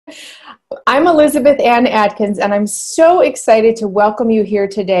I'm Elizabeth Ann Atkins, and I'm so excited to welcome you here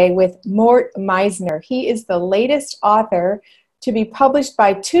today with Mort Meisner. He is the latest author to be published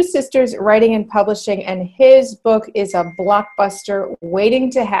by Two Sisters Writing and Publishing, and his book is a blockbuster waiting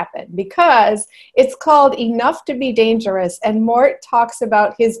to happen because it's called Enough to Be Dangerous, and Mort talks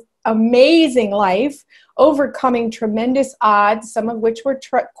about his amazing life, overcoming tremendous odds, some of which were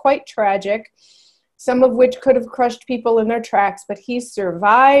quite tragic, some of which could have crushed people in their tracks, but he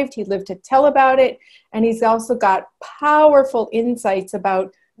survived, he lived to tell about it, and he's also got powerful insights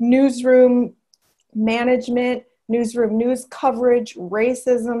about newsroom management, newsroom news coverage,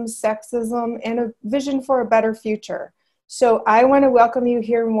 racism, sexism, and a vision for a better future. So I want to welcome you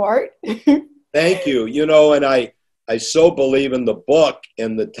here, Mort. Thank you. And I so believe in the book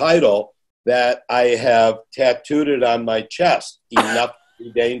and the title that I have tattooed it on my chest, Enough to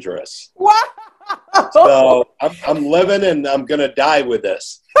Be Dangerous. Wow! So I'm living and I'm going to die with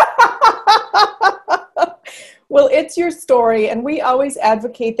this. Well, it's your story, and we always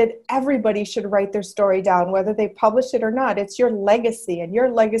advocate that everybody should write their story down, whether they publish it or not. It's your legacy, and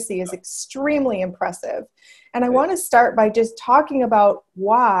your legacy is extremely impressive. And I want to start by just talking about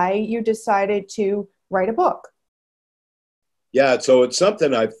why you decided to write a book. Yeah, so it's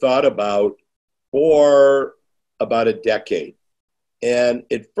something I've thought about for about a decade. And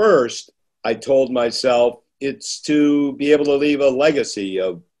at first, I told myself it's to be able to leave a legacy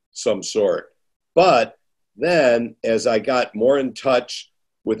of some sort. But then as I got more in touch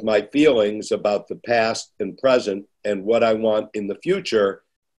with my feelings about the past and present and what I want in the future,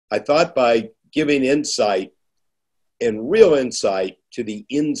 I thought by giving insight and real insight to the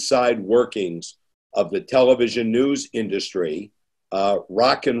inside workings of the television news industry,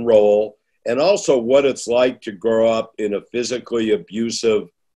 rock and roll, and also what it's like to grow up in a physically abusive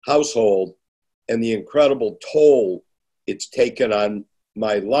household and the incredible toll it's taken on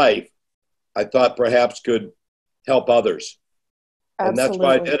my life, I thought perhaps could help others. Absolutely. And that's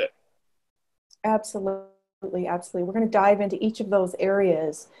why I did it. Absolutely, absolutely. We're going to dive into each of those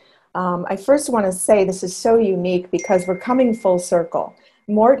areas. I first want to say this is so unique because we're coming full circle.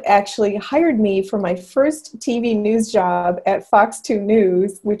 Mort actually hired me for my first TV news job at Fox 2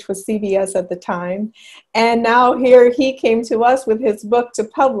 News, which was CBS at the time. And now here he came to us with his book to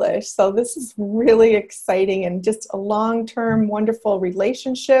publish. So this is really exciting and just a long-term, wonderful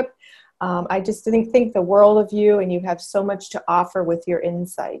relationship. I just think the world of you, and you have so much to offer with your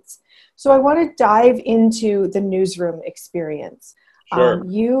insights. So I want to dive into the newsroom experience. Sure.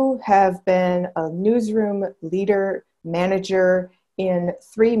 You have been a newsroom leader, manager in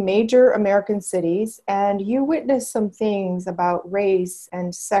 3 major American cities, and you witnessed some things about race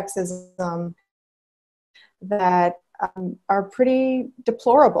and sexism that are pretty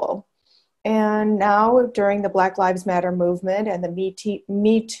deplorable. And now during the Black Lives Matter movement and the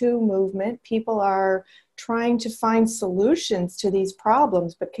Me Too movement, people are trying to find solutions to these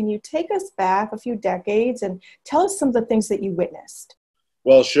problems. But can you take us back a few decades and tell us some of the things that you witnessed?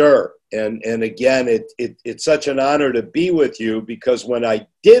 Well, sure. And again, it's such an honor to be with you because when I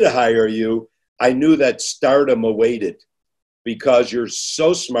did hire you, I knew that stardom awaited because you're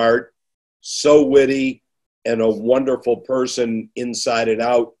so smart, so witty, and a wonderful person inside and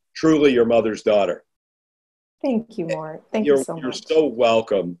out. Truly your mother's daughter. Thank you, Mort. Thank you so much. You're so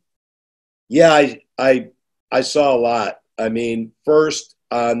welcome. Yeah, I saw a lot. I mean, first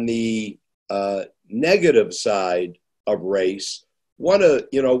on the negative side of race, one of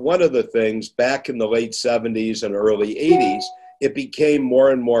the things back in the late 70s and early 80s, it became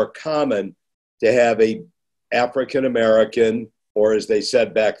more and more common to have a African American, or as they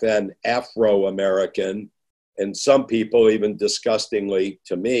said back then, Afro-American, and some people even disgustingly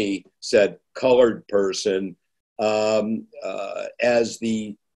to me said colored person as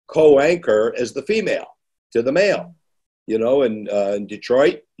the co-anchor as the female to the male. In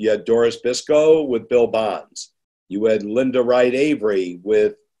Detroit, you had Doris Biscoe with Bill Bonds. You had Linda Wright Avery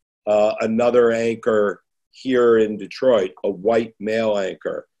with another anchor here in Detroit, a white male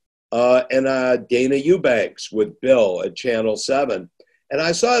anchor. And Dana Eubanks with Bill at Channel 7. And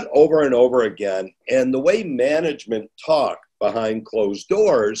I saw it over and over again. And the way management talked behind closed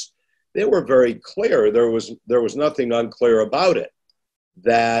doors, they were very clear. There was nothing unclear about it.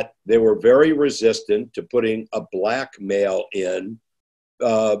 That they were very resistant to putting a black male in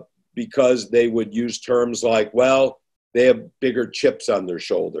because they would use terms like, well, they have bigger chips on their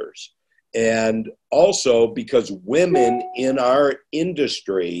shoulders. And also because women in our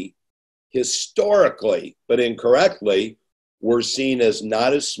industry historically, but incorrectly, were seen as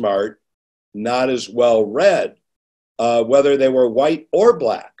not as smart, not as well read, whether they were white or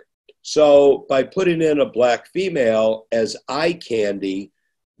black. So by putting in a black female as eye candy,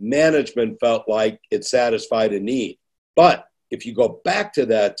 management felt like it satisfied a need. But if you go back to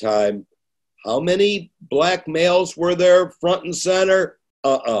that time, how many black males were there front and center?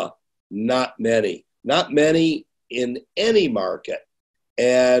 Not many. Not many in any market.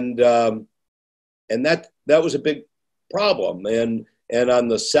 And that was a big problem. And on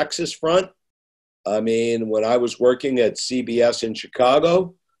the sexist front, I mean, when I was working at CBS in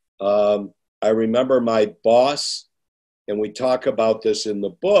Chicago, I remember my boss, and we talk about this in the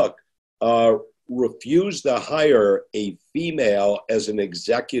book, refused to hire a female as an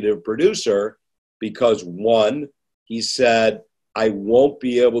executive producer because, one, he said, I won't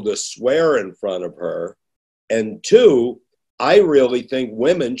be able to swear in front of her. And two, I really think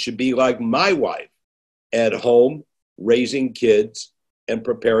women should be like my wife, at home, raising kids and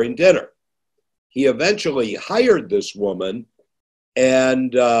preparing dinner. He eventually hired this woman,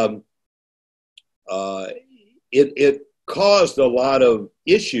 and it caused a lot of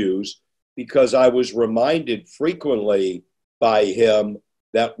issues because I was reminded frequently by him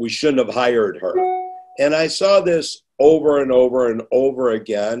that we shouldn't have hired her. And I saw this over and over and over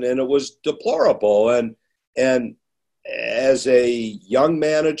again, and it was deplorable. And as a young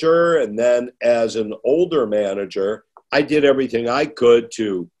manager and then as an older manager, I did everything I could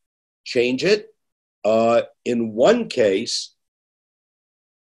to change it. In one case,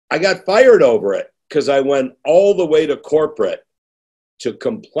 I got fired over it because I went all the way to corporate to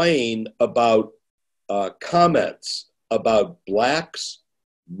complain about comments about blacks,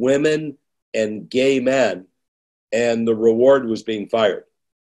 women, and gay men, and the reward was being fired.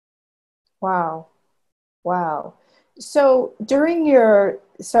 Wow. Wow. So during your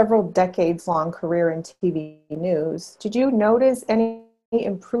several decades-long career in TV news, did you notice any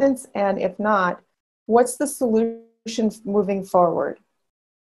improvements? And if not, what's the solution moving forward?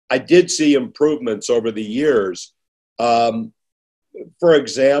 I did see improvements over the years, for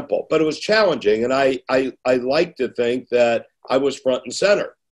example, but it was challenging. And I like to think that I was front and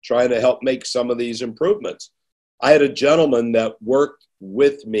center trying to help make some of these improvements. I had a gentleman that worked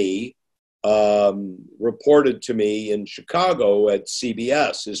with me, reported to me in Chicago at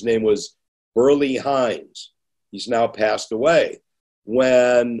CBS. His name was Burley Hines. He's now passed away.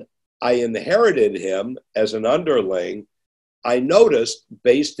 When I inherited him as an underling, I noticed,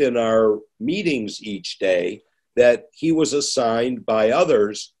 based in our meetings each day, that he was assigned by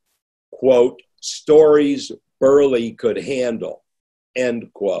others, quote, stories Burley could handle,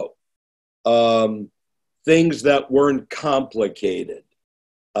 end quote. Things that weren't complicated,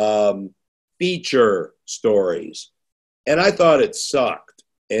 feature stories. And I thought it sucked.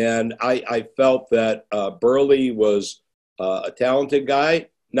 And I felt that Burley was a talented guy,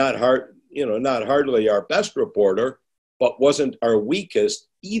 not hardly our best reporter, but wasn't our weakest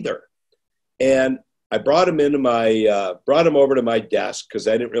either. And I brought him over to my desk because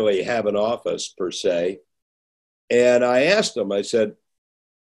I didn't really have an office per se. And I asked him, I said,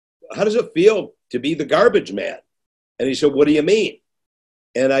 how does it feel to be the garbage man? And he said, what do you mean?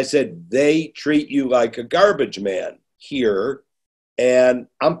 And I said, they treat you like a garbage man here, and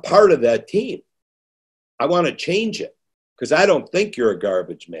I'm part of that team. I want to change it because I don't think you're a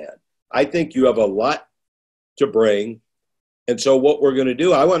garbage man. I think you have a lot to bring. And so what we're going to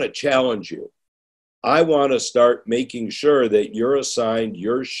do, I want to challenge you. I want to start making sure that you're assigned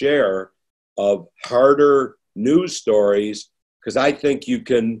your share of harder news stories because I think you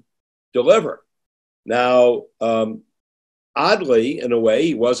can deliver. Now, oddly, in a way,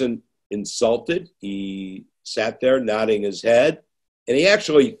 he wasn't insulted. He sat there nodding his head, and he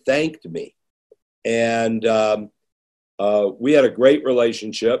actually thanked me. And we had a great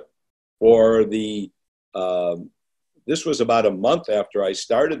relationship for this was about a month after I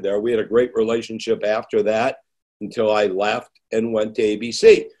started there. We had a great relationship after that until I left and went to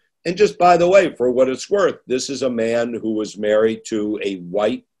ABC. And just by the way, for what it's worth, this is a man who was married to a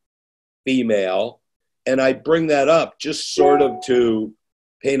white female. And I bring that up just sort of to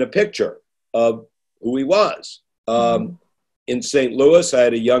paint a picture of who he was. In St. Louis, I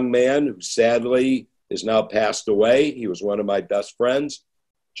had a young man who sadly is now passed away. He was one of my best friends,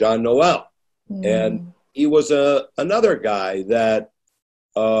 John Noel. And he was another guy that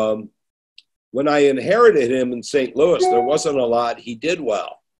when I inherited him in St. Louis, there wasn't a lot he did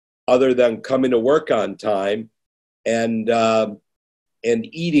well other than coming to work on time and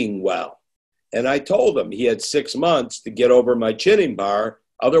eating well. And I told him he had 6 months to get over my chinning bar.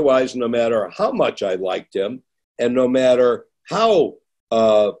 Otherwise, no matter how much I liked him and no matter how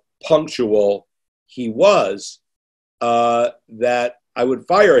punctual he was, that I would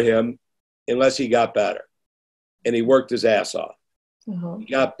fire him unless he got better. And he worked his ass off. He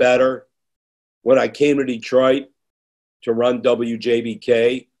got better. When I came to Detroit to run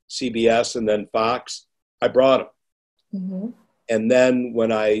WJBK, CBS and then Fox, I brought him. Mm-hmm. And then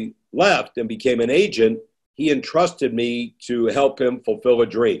when I left and became an agent, he entrusted me to help him fulfill a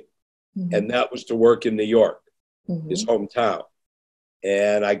dream. Mm-hmm. And that was to work in New York, Mm-hmm. his hometown.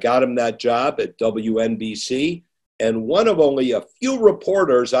 And I got him that job at WNBC, and one of only a few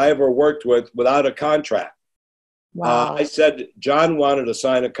reporters I ever worked with without a contract. Wow. I said, John wanted to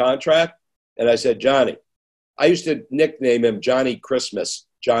sign a contract, and I said, Johnny, I used to nickname him Johnny Christmas,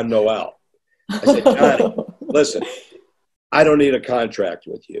 John Noel. I said, Johnny, listen, I don't need a contract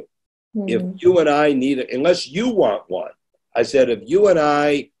with you. Mm-hmm. If you and I need it, unless you want one, I said, if you and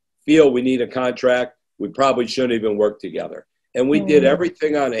I feel we need a contract, we probably shouldn't even work together. And we did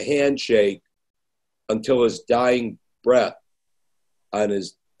everything on a handshake until his dying breath on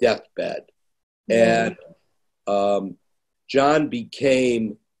his deathbed. And John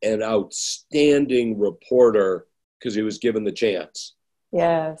became an outstanding reporter because he was given the chance.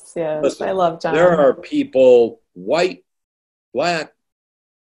 Yes, yes. Listen, I love John. there are people, white, black,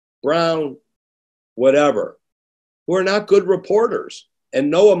 brown, whatever, who are not good reporters, and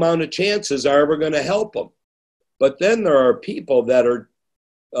no amount of chances are ever going to help them. But then there are people that are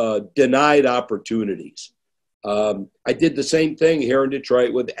denied opportunities. I did the same thing here in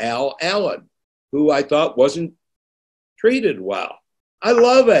Detroit with Al Allen, who I thought wasn't treated well. I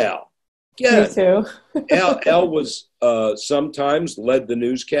love Al. Again, Me too. Al was sometimes led the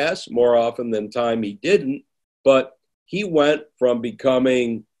newscast, more often than time he didn't, but he went from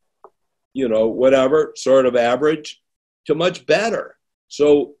becoming, whatever, sort of average to much better.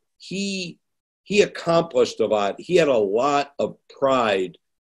 So he accomplished a lot. He had a lot of pride.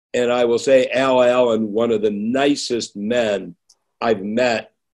 And I will say Al Allen, one of the nicest men I've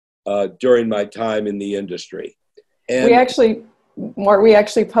met during my time in the industry. And we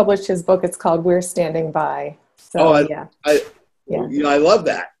actually published his book. It's called We're Standing By. So, I love that. Yeah. I love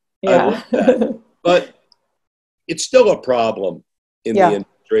that. But it's still a problem in the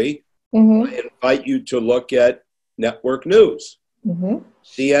industry. Mm-hmm. I invite you to look at network news,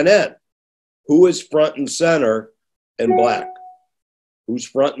 CNN. Who is front and center in black? Who's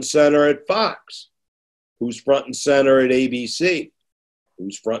front and center at Fox? Who's front and center at ABC?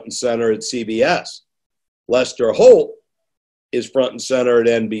 Who's front and center at CBS? Lester Holt is front and center at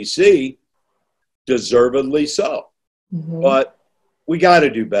NBC, deservedly so. Mm-hmm. But we got to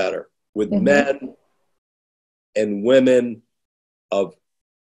do better with men and women of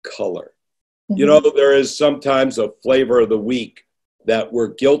color. Mm-hmm. There is sometimes a flavor of the week that we're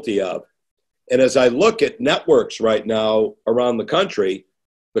guilty of. And as I look at networks right now around the country,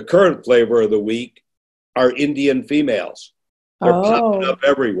 the current flavor of the week are Indian females. They're popping up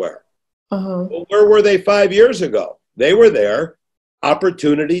everywhere. Well, where were they 5 years ago? They were there.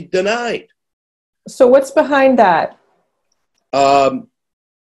 Opportunity denied. So what's behind that? I'll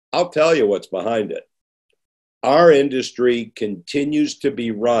tell you what's behind it. Our industry continues to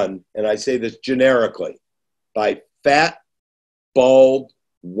be run, and I say this generically, by fat, bald,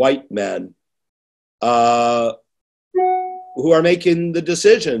 white men who are making the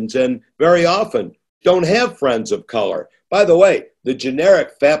decisions and very often don't have friends of color. By the way, the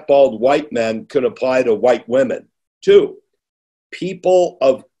generic fat, bald white men can apply to white women too. People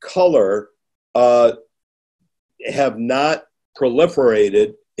of color have not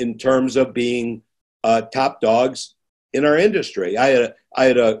proliferated in terms of being top dogs in our industry. I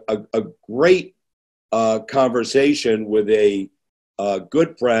had a great conversation with a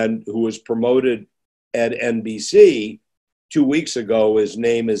good friend who was promoted at NBC 2 weeks ago. His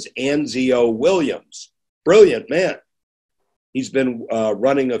name is Anzio Williams. Brilliant man. He's been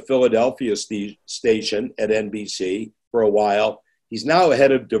running a Philadelphia station at NBC for a while. He's now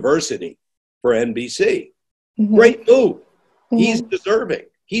head of diversity for NBC. Mm-hmm. Great move. Mm-hmm. He's deserving.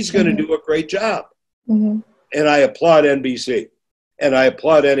 He's going to do a great job. Mm-hmm. And I applaud NBC. And I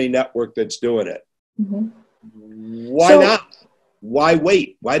applaud any network that's doing it. Mm-hmm. Why not? Why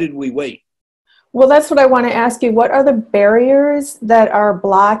wait? Why did we wait? Well, that's what I want to ask you. What are the barriers that are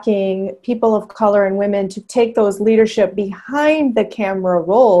blocking people of color and women to take those leadership behind the camera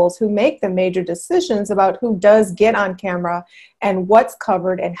roles who make the major decisions about who does get on camera and what's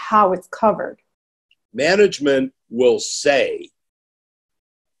covered and how it's covered? Management will say,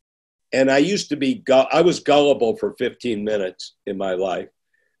 and I was gullible for 15 minutes in my life.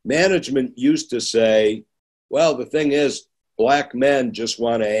 Management used to say, well, the thing is, black men just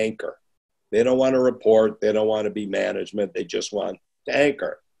want to anchor. They don't want to report. They don't want to be management. They just want to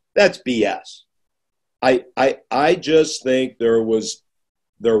anchor. That's BS. I just think there was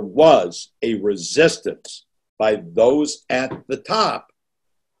a resistance by those at the top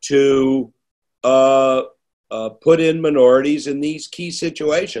to put in minorities in these key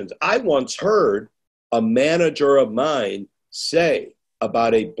situations. I once heard a manager of mine say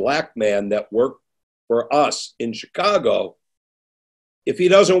about a black man that worked for us in Chicago, if he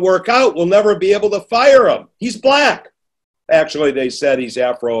doesn't work out, we'll never be able to fire him. He's black. Actually, they said he's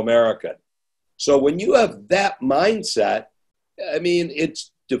Afro-American. So when you have that mindset, I mean,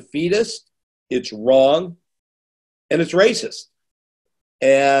 it's defeatist, it's wrong, and it's racist.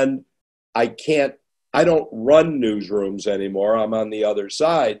 And I don't run newsrooms anymore. I'm on the other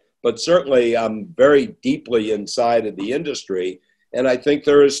side, but certainly I'm very deeply inside of the industry. And I think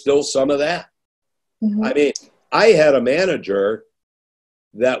there is still some of that. Mm-hmm. I mean, I had a manager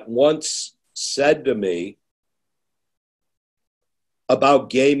that once said to me about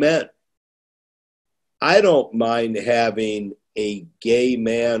gay men, I don't mind having a gay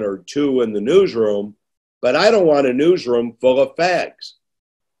man or two in the newsroom, but I don't want a newsroom full of fags.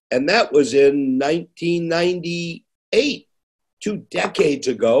 And that was in 1998, 2 decades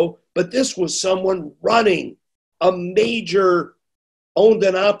ago. But this was someone running a major owned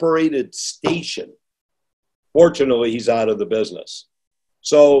and operated station. Fortunately, he's out of the business.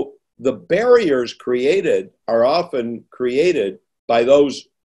 So the barriers created are often created by those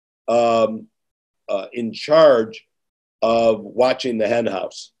in charge of watching the hen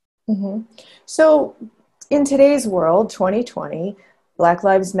house. Mm-hmm. So in today's world, 2020, Black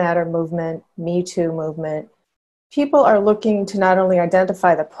Lives Matter movement, Me Too movement, people are looking to not only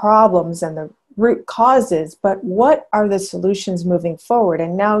identify the problems and the root causes, but what are the solutions moving forward?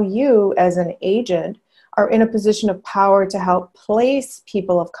 And now you, as an agent, are in a position of power to help place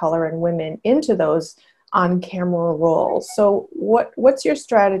people of color and women into those on-camera roles. So what's your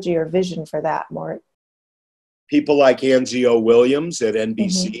strategy or vision for that, Mort? People like Anzio Williams at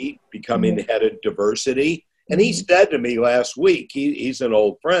NBC mm-hmm. becoming mm-hmm. head of diversity. And he said to me last week, he's an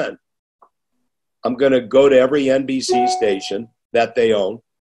old friend, I'm going to go to every NBC station that they own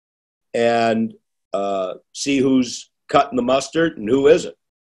and see who's cutting the mustard and who isn't.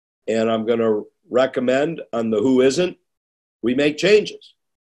 And I'm going to recommend on the who isn't, we make changes,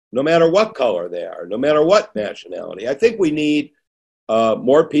 no matter what color they are, no matter what nationality. I think we need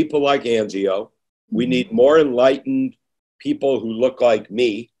more people like Anzio. We need more enlightened people who look like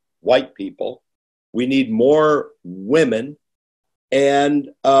me, white people. We need more women. And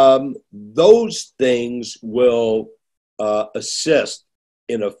those things will assist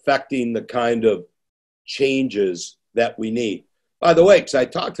in affecting the kind of changes that we need. By the way, because I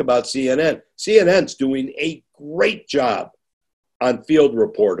talked about CNN, CNN's doing a great job on field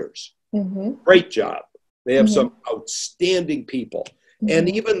reporters. Mm-hmm. Great job. They have mm-hmm. some outstanding people. Mm-hmm. And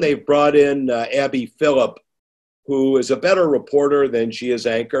even they've brought in Abby Phillip, who is a better reporter than she is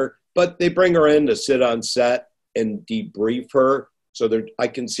anchor, but they bring her in to sit on set and debrief her. So I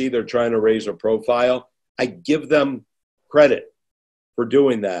can see they're trying to raise her profile. I give them credit for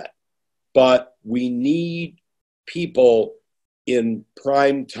doing that. But we need people in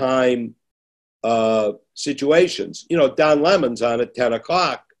prime time situations. You know, Don Lemon's on at 10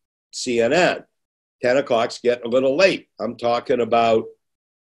 o'clock, CNN. 10 o'clock's getting a little late. I'm talking about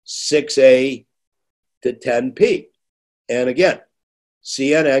 6A to 10P. And again,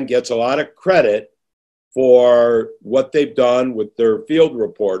 CNN gets a lot of credit for what they've done with their field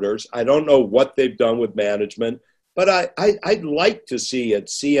reporters. I don't know what they've done with management, but I'd like to see at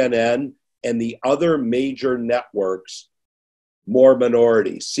CNN and the other major networks more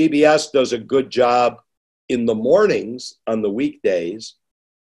minorities. CBS does a good job in the mornings on the weekdays,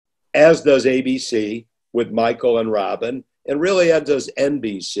 as does ABC with Michael and Robin, and really as does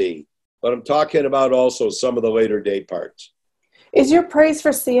NBC. But I'm talking about also some of the later day parts. Is your praise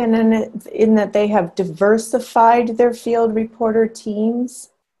for CNN in that they have diversified their field reporter teams?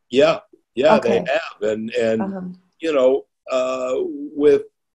 Yeah, okay. They have. And you know, with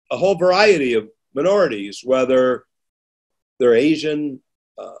a whole variety of minorities, whether they're Asian,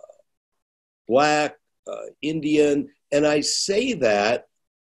 Black, Indian. And I say that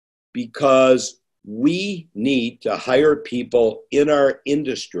because we need to hire people in our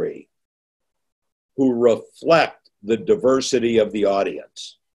industry who reflect the diversity of the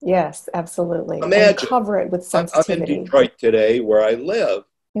audience. Yes, absolutely. Imagine, and cover it with sensitivity. I'm in Detroit today, where I live.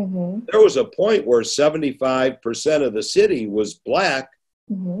 Mm-hmm. There was a point where 75% of the city was Black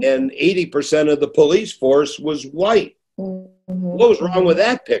mm-hmm. and 80% of the police force was white. Mm-hmm. What was wrong with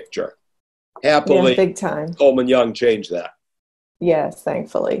that picture? Happily, big time. Coleman Young changed that. Yes,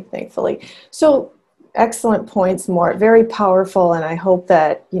 thankfully. So excellent points, Mort. Very powerful, and I hope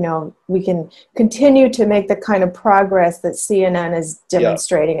that we can continue to make the kind of progress that CNN is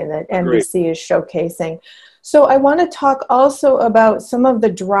demonstrating and that NBC is showcasing. So I want to talk also about some of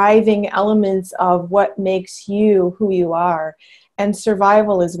the driving elements of what makes you who you are. And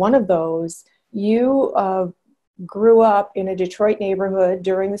survival is one of those. You grew up in a Detroit neighborhood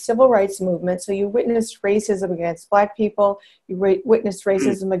during the civil rights movement. So you witnessed racism against Black people. You witnessed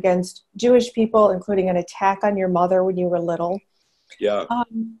racism against Jewish people, including an attack on your mother when you were little. Yeah.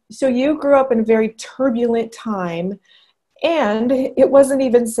 So you grew up in a very turbulent time. And it wasn't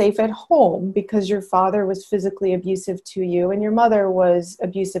even safe at home because your father was physically abusive to you and your mother was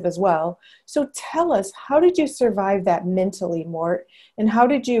abusive as well. So tell us, how did you survive that mentally, Mort? And how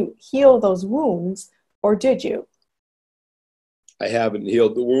did you heal those wounds, or did you? I haven't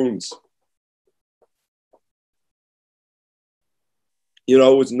healed the wounds. You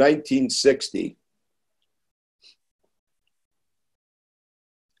know, it was 1960.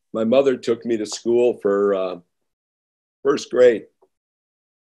 My mother took me to school for first grade,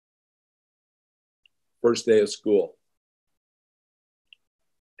 first day of school.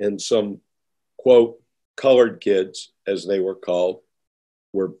 And some, quote, colored kids, as they were called,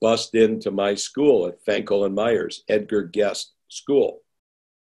 were bussed into my school at Fenkel and Myers, Edgar Guest School.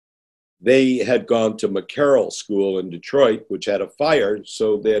 They had gone to McCarroll School in Detroit, which had a fire,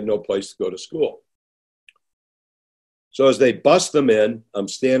 so they had no place to go to school. So as they bust them in, I'm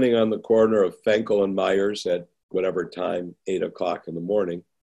standing on the corner of Fenkel and Myers at whatever time, 8 o'clock in the morning,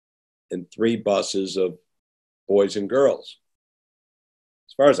 and 3 buses of boys and girls.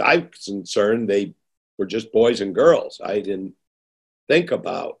 As far as I'm concerned, they were just boys and girls. I didn't think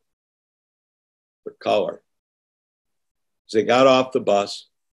about the color. As they got off the bus,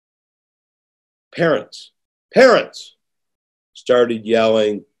 parents started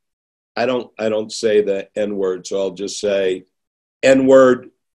yelling. I don't say the N-word, so I'll just say, N-word,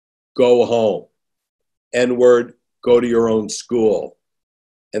 go home. N-word, go to your own school.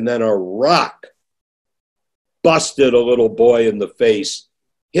 And then a rock busted a little boy in the face,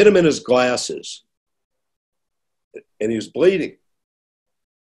 hit him in his glasses, and he was bleeding.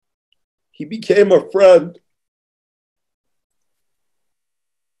 He became a friend.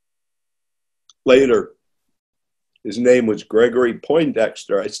 Later, his name was Gregory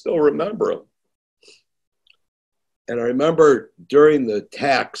Poindexter. I still remember him. And I remember during the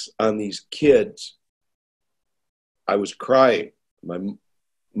attacks on these kids, I was crying. My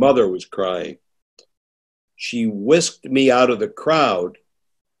mother was crying. She whisked me out of the crowd,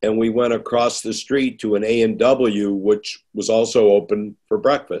 and we went across the street to an A&W, which was also open for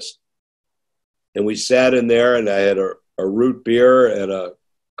breakfast. And we sat in there, and I had a root beer and a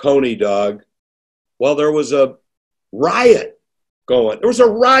coney dog. Well, there was a riot going. There was a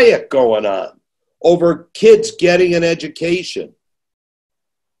riot going on over kids getting an education.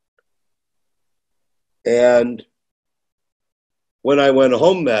 And when I went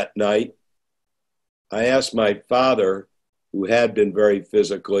home that night, I asked my father, who had been very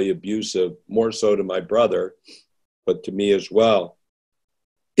physically abusive, more so to my brother, but to me as well,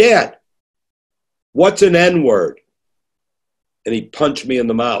 Dad, what's an N-word? And he punched me in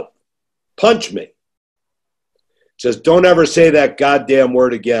the mouth. Punch me. Says, don't ever say that goddamn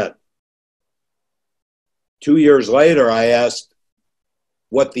word again. 2 years later, I asked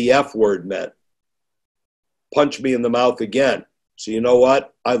what the F word meant. Punch me in the mouth again. So you know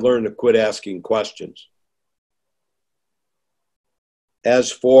what? I learned to quit asking questions.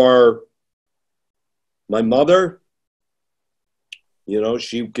 As for my mother, you know,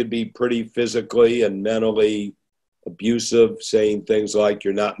 she could be pretty physically and mentally abusive, saying things like,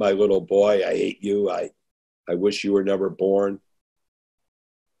 you're not my little boy, I hate you, I wish you were never born.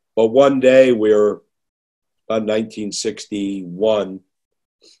 But one day, we were about 1961,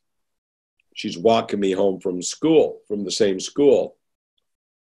 she's walking me home from school, from the same school.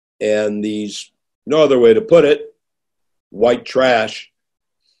 And these, no other way to put it, white trash,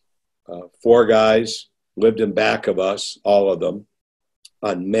 4 guys lived in back of us, all of them,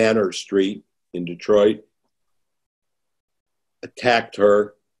 on Manor Street in Detroit, attacked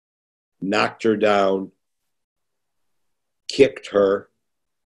her, knocked her down, kicked her.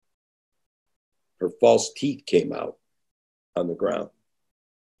 Her false teeth came out on the ground.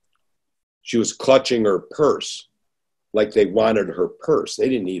 She was clutching her purse like they wanted her purse. They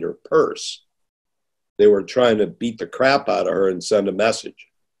didn't need her purse. They were trying to beat the crap out of her and send a message.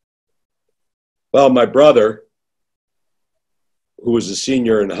 Well, my brother, who was a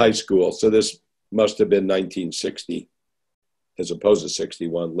senior in high school, so this must have been 1960, as opposed to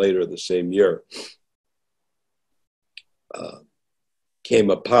 61, later the same year,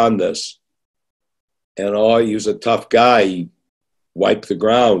 came upon this. And he was a tough guy. He wiped the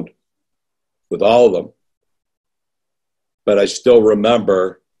ground with all of them. But I still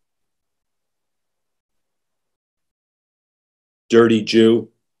remember dirty Jew,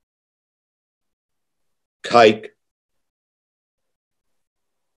 kike.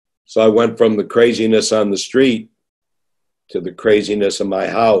 So I went from the craziness on the street to the craziness in my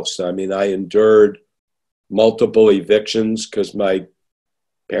house. I mean, I endured multiple evictions because my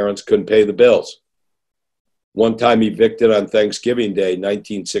parents couldn't pay the bills. One time evicted on Thanksgiving Day,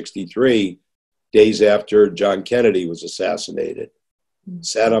 1963, days after John Kennedy was assassinated.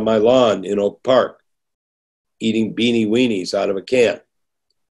 Sat on my lawn in Oak Park, eating beanie weenies out of a can.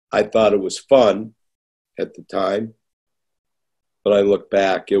 I thought it was fun at the time, but I look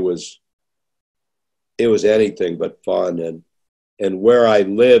back, it was anything but fun. And where I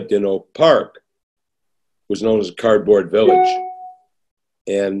lived in Oak Park was known as Cardboard Village.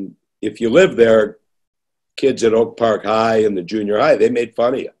 And if you lived there, kids at Oak Park High and the junior high, they made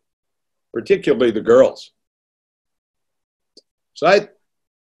fun of you, particularly the girls. So it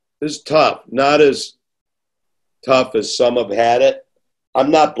was tough, not as tough as some have had it. I'm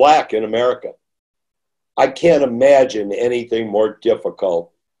not black in America. I can't imagine anything more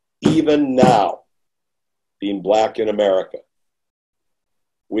difficult, even now, being black in America.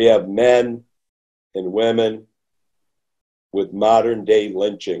 We have men and women with modern day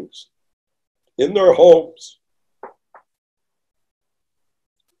lynchings in their homes,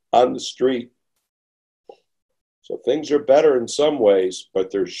 on the street. So things are better in some ways,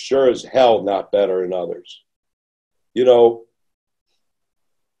 but they're sure as hell not better in others. You know,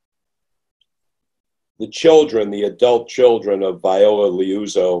 the adult children of Viola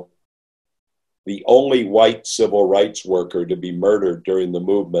Liuzzo, the only white civil rights worker to be murdered during the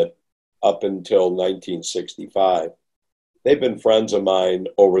movement up until 1965. They've been friends of mine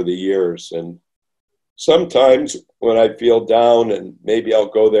over the years. And sometimes when I feel down, and maybe I'll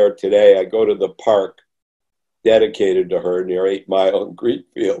go there today, I go to the park dedicated to her near 8 Mile in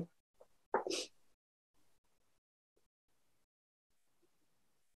Greenfield.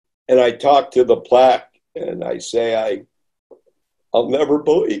 And I talk to the plaque and I say, I'll never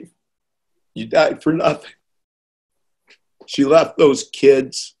believe you died for nothing. She left those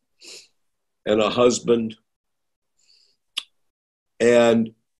kids and a husband,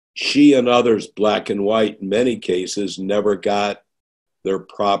 and she and others, black and white in many cases, never got their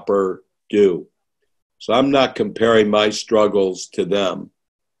proper due. So I'm not comparing my struggles to them.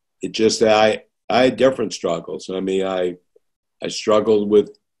 It just, I had different struggles. I mean, I struggled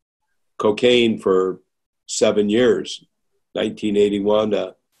with cocaine for 7 years, 1981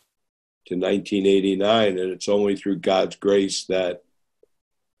 to 1989. And it's only through God's grace that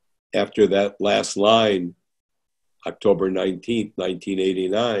after that last line, October 19th,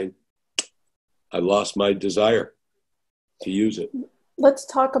 1989, I lost my desire to use it. Let's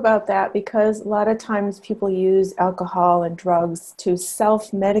talk about that, because a lot of times people use alcohol and drugs to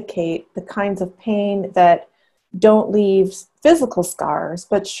self-medicate the kinds of pain that don't leave physical scars,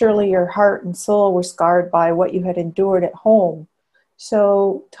 but surely your heart and soul were scarred by what you had endured at home.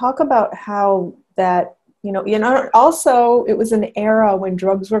 So talk about how that, also it was an era when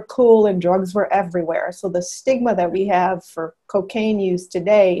drugs were cool and drugs were everywhere. So the stigma that we have for cocaine use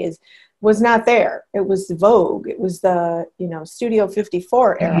today was not there. It was Vogue. It was the, Studio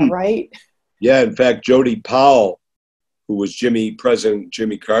 54 era, right? Yeah. In fact, Jody Powell, who was President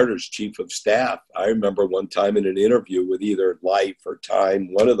Jimmy Carter's chief of staff, I remember one time in an interview with either Life or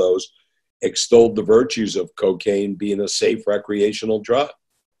Time, one of those, extolled the virtues of cocaine being a safe recreational drug.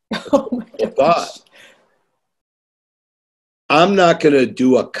 Oh my gosh. I'm not going to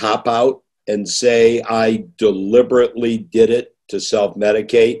do a cop-out and say I deliberately did it to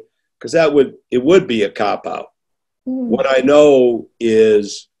self-medicate, because it would be a cop-out. What I know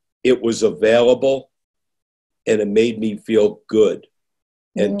is it was available and it made me feel good.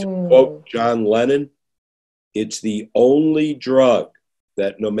 And to quote John Lennon, it's the only drug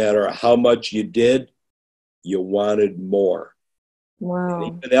that no matter how much you did, you wanted more. Wow.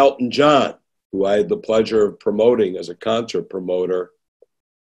 And even Elton John, who I had the pleasure of promoting as a concert promoter,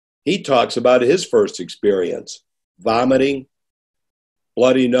 he talks about his first experience: vomiting,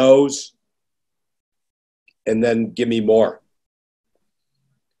 bloody nose, and then give me more.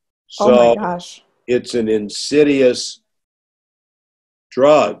 So oh my gosh. It's an insidious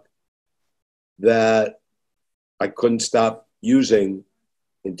drug that I couldn't stop using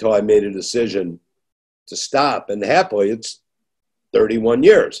until I made a decision to stop. And happily, it's 31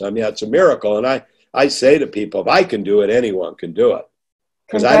 years. I mean, that's a miracle. And I say to people, if I can do it, anyone can do it.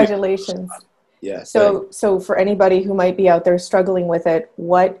 Congratulations. Yeah. So for anybody who might be out there struggling with it,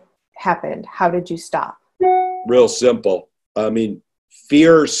 what happened? How did you stop? Real simple. I mean,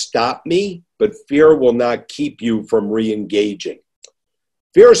 fear stopped me, but fear will not keep you from re-engaging.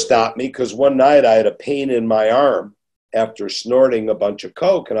 Fear stopped me because one night I had a pain in my arm after snorting a bunch of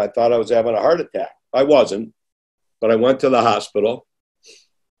coke, and I thought I was having a heart attack. I wasn't, but I went to the hospital.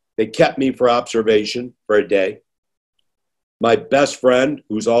 They kept me for observation for a day. My best friend,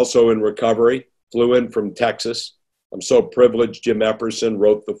 who's also in recovery, flew in from Texas. I'm so privileged Jim Epperson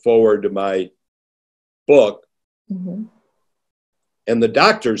wrote the foreword to my book. Mm-hmm. And the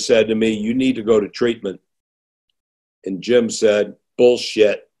doctor said to me, you need to go to treatment. And Jim said,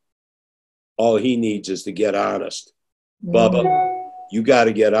 bullshit. All he needs is to get honest. Bubba, you got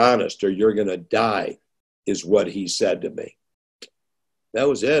to get honest or you're going to die, is what he said to me. That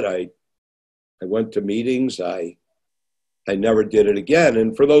was it. I went to meetings. I never did it again.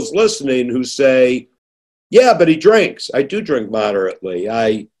 And for those listening who say, yeah, but he drinks. I do drink moderately.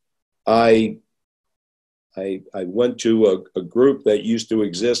 I went to a group that used to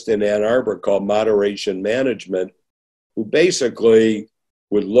exist in Ann Arbor called Moderation Management, who basically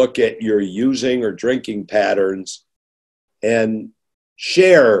would look at your using or drinking patterns and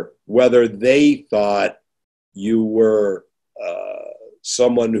share whether they thought you were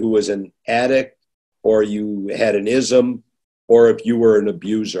someone who was an addict or you had an ism or if you were an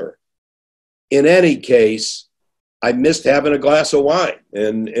abuser. In any case, I missed having a glass of wine.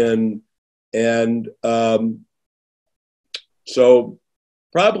 And so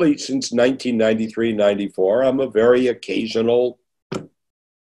probably since 1993, 94, I'm a very occasional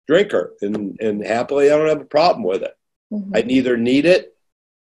drinker and happily I don't have a problem with it. Mm-hmm. I neither need it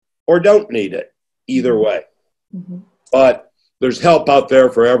or don't need it, either way. Mm-hmm. But there's help out there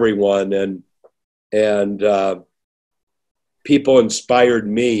for everyone. And people inspired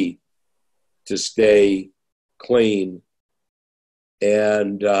me to stay clean.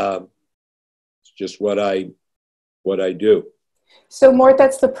 And it's just what I do. So Mort,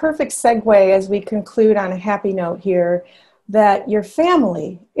 that's the perfect segue as we conclude on a happy note here, that your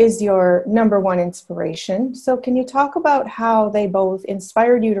family is your number one inspiration. So can you talk about how they both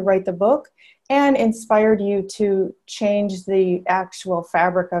inspired you to write the book and inspired you to change the actual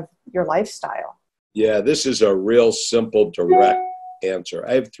fabric of your lifestyle? Yeah, this is a real simple, direct answer.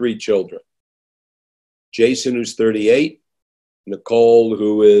 I have 3 children. Jason, who's 38, Nicole,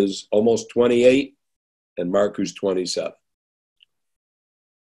 who is almost 28, and Mark, who's 27.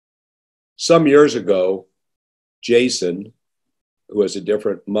 Some years ago, Jason, who has a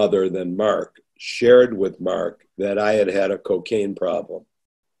different mother than Mark, shared with Mark that I had had a cocaine problem.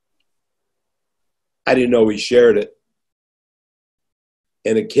 I didn't know he shared it.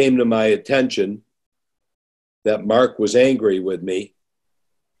 And it came to my attention that Mark was angry with me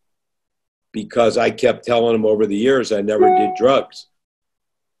because I kept telling him over the years I never did drugs.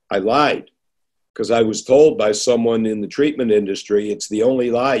 I lied because I was told by someone in the treatment industry, it's the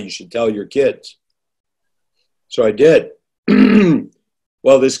only lie you should tell your kids. So I did.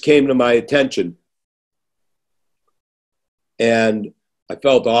 Well, this came to my attention and I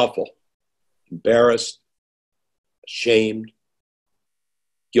felt awful, embarrassed, ashamed,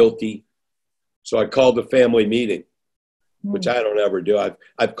 guilty. So I called a family meeting, which I don't ever do.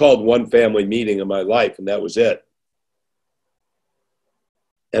 I've called one family meeting in my life and that was it.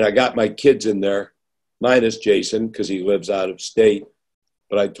 And I got my kids in there, minus Jason, because he lives out of state.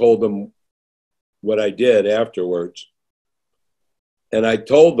 But I told them what I did afterwards. And I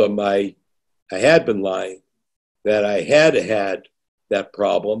told them I had been lying, that I had had that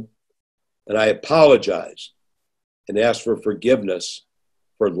problem. And I apologized and asked for forgiveness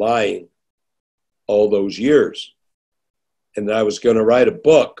for lying all those years. And that I was going to write a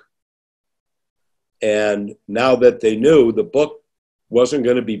book. And now that they knew, the book wasn't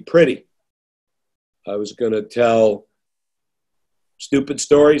going to be pretty. I was going to tell stupid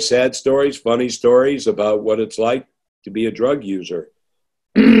stories, sad stories, funny stories about what it's like to be a drug user.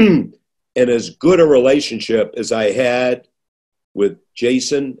 And as good a relationship as I had with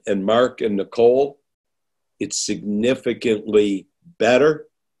Jason and Mark and Nicole, it's significantly better.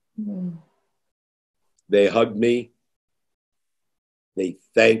 Mm. They hugged me. They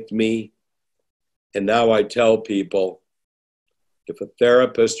thanked me. And now I tell people, if a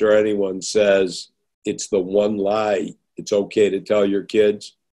therapist or anyone says it's the one lie it's okay to tell your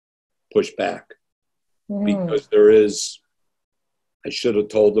kids, push back. Because there is, I should have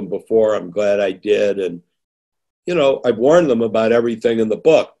told them before, I'm glad I did. And, you know, I warned them about everything in the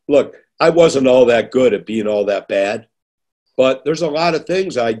book. Look, I wasn't all that good at being all that bad, but there's a lot of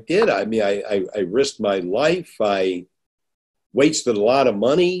things I did. I mean, I risked my life. I wasted a lot of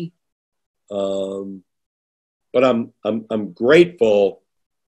money. But I'm grateful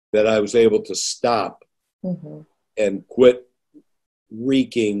that I was able to stop and quit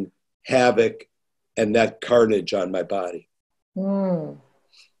wreaking havoc and that carnage on my body.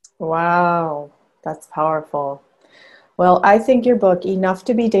 Wow, that's powerful. Well, I think your book, Enough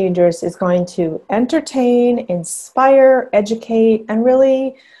to be Dangerous, is going to entertain, inspire, educate, and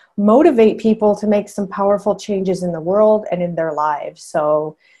really motivate people to make some powerful changes in the world and in their lives.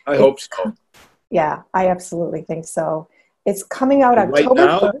 So I hope so. Yeah, I absolutely think so. It's coming out And October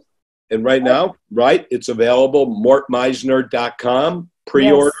 1st. And right now, it's available, mortmeisner.com,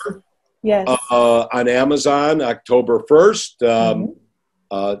 pre-order. Yes. On Amazon, October 1st.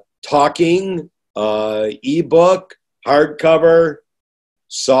 Talking, ebook, hardcover,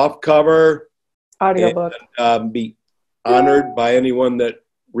 softcover. Audiobook. And be honored by anyone that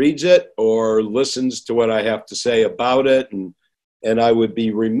reads it or listens to what I have to say about it. And I would be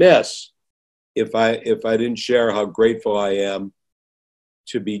remiss if I didn't share how grateful I am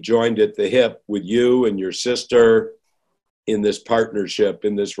to be joined at the hip with you and your sister in this partnership,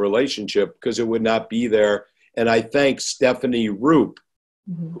 in this relationship, because it would not be there. And I thank Stephanie Roop,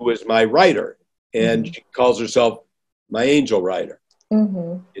 who is my writer, and she calls herself my angel writer.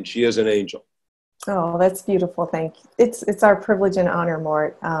 And she is an angel. Oh, that's beautiful. Thank you. It's our privilege and honor,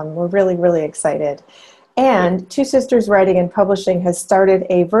 Mort. We're really, really excited. And Two Sisters Writing and Publishing has started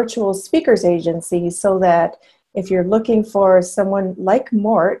a virtual speakers agency so that if you're looking for someone like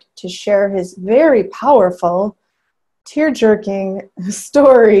Mort to share his very powerful, tear-jerking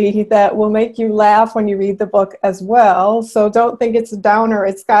story that will make you laugh when you read the book as well. So don't think it's a downer.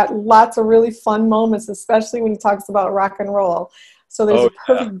 It's got lots of really fun moments, especially when he talks about rock and roll. So there's a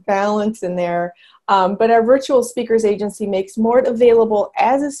perfect balance in there. But our virtual speakers agency makes Mort available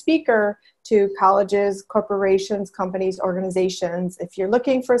as a speaker to colleges, corporations, companies, organizations. If you're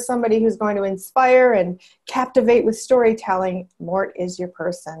looking for somebody who's going to inspire and captivate with storytelling, Mort is your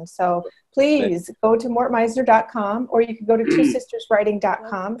person. So please go to mortmeisner.com, or you can go to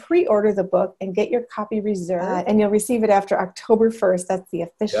twosisterswriting.com, pre-order the book, and get your copy reserved. And you'll receive it after October 1st. That's the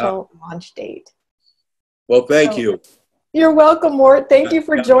official launch date. Well, thank you. You're welcome, Mort. Thank you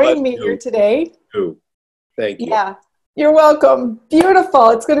for joining me here today. Thank you. Yeah, you're welcome. Beautiful.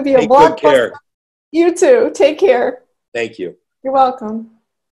 It's going to be a blockbuster. Take good care. You too. Take care. Thank you. You're welcome.